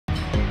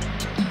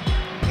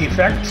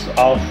Effects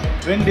of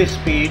wind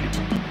speed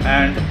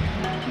and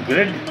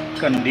grid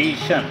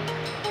condition.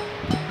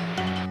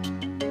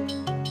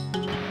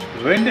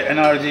 Wind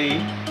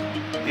energy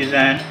is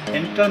an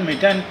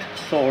intermittent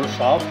source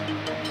of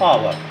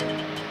power.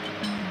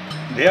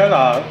 There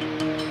are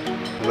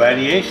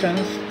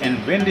variations in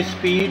wind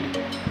speed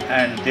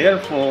and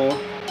therefore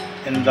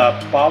in the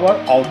power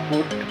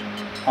output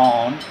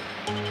on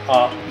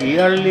a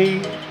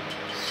yearly,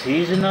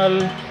 seasonal,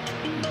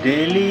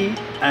 daily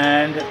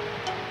and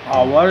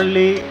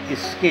hourly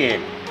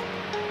scale.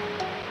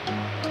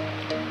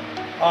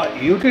 A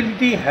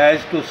utility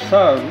has to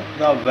serve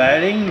the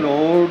varying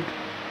load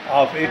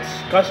of its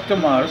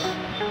customers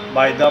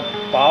by the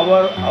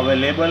power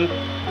available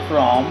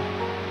from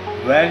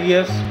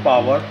various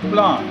power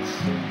plants.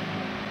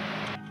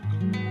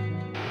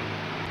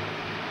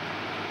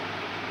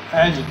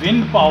 As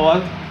wind power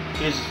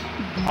is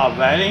a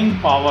varying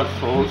power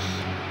source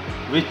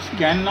which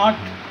cannot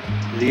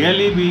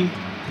really be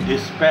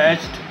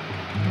dispatched,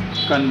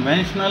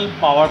 conventional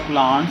power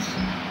plants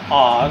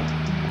or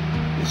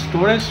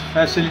storage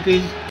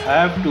facilities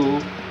have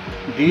to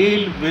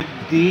deal with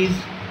these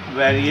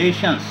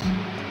variations.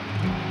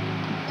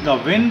 The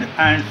wind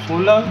and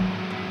solar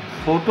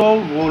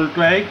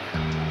photovoltaic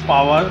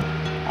power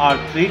are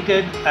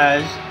treated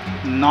as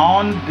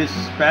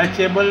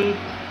non-dispatchable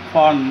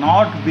for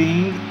not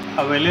being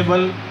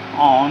available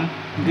on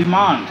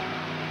demand.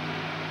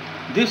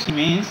 This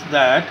means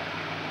that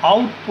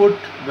output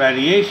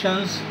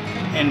variations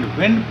in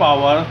wind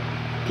power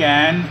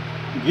can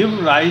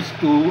give rise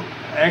to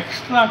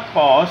extra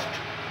cost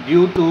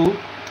due to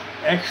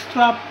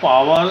extra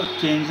power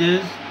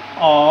changes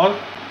or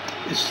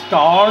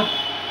start/stop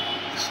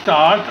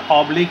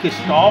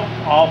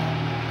of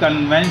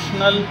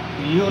conventional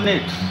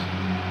units.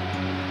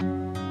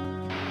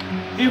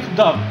 If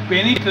the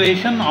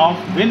penetration of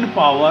wind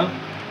power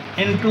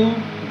into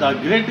the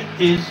grid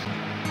is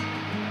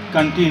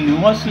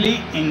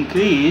continuously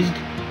increased,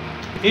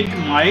 it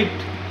might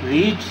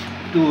reach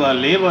to a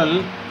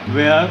level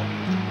where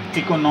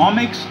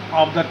economics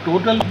of the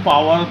total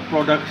power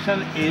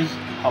production is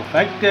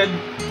affected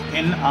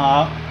in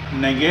a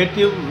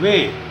negative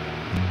way.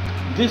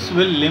 This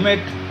will limit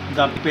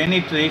the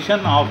penetration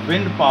of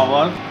wind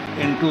power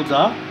into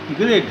the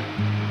grid.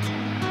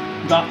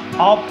 The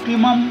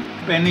optimum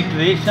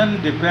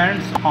penetration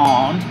depends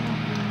on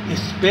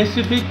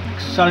specific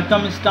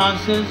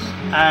circumstances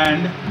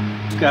and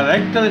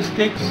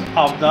characteristics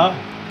of the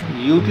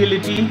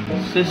utility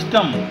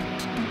system.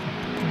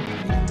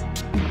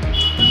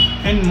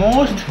 In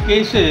most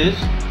cases,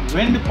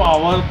 wind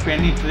power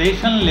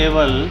penetration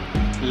level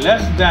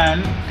less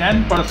than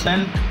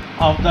 10%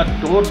 of the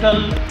total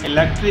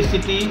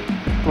electricity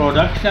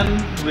production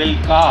will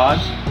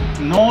cause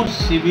no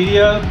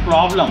severe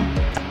problem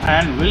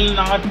and will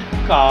not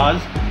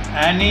cause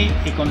any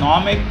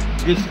economic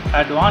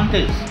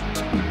disadvantage.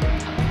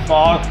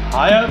 For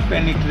higher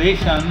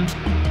penetration,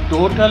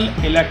 total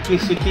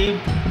electricity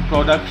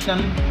production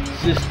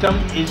system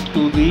is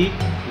to be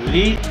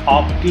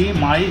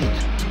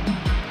re-optimized.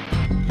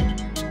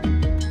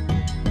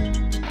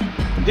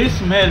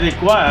 This may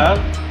require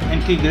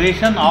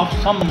integration of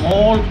some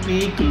more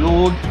peak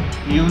load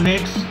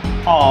units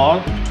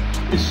or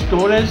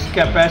storage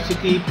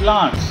capacity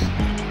plants.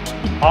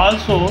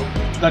 Also,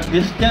 the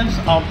distance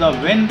of the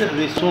wind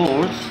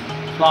resource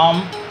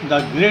from the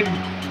grid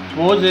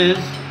poses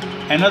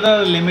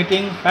another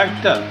limiting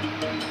factor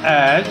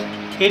as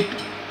it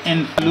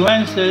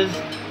influences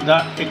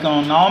the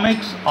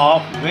economics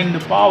of wind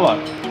power.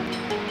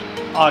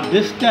 A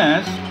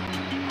distance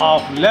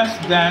of less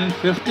than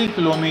 50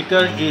 km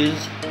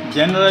is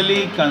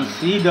generally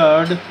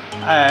considered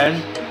as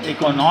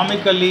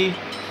economically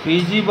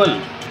feasible.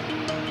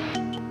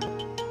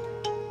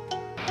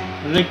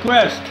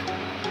 Request: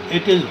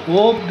 it is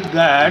hoped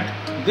that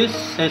this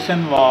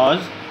session was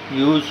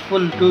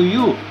useful to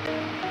you.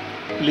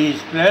 Please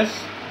press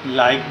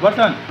like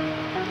button.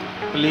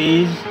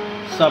 Please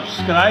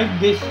subscribe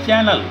this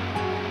channel.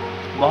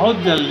 बहुत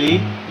जल्दी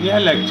यह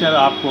lecture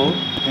आपको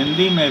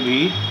हिंदी में भी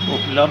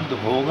उपलब्ध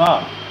होगा।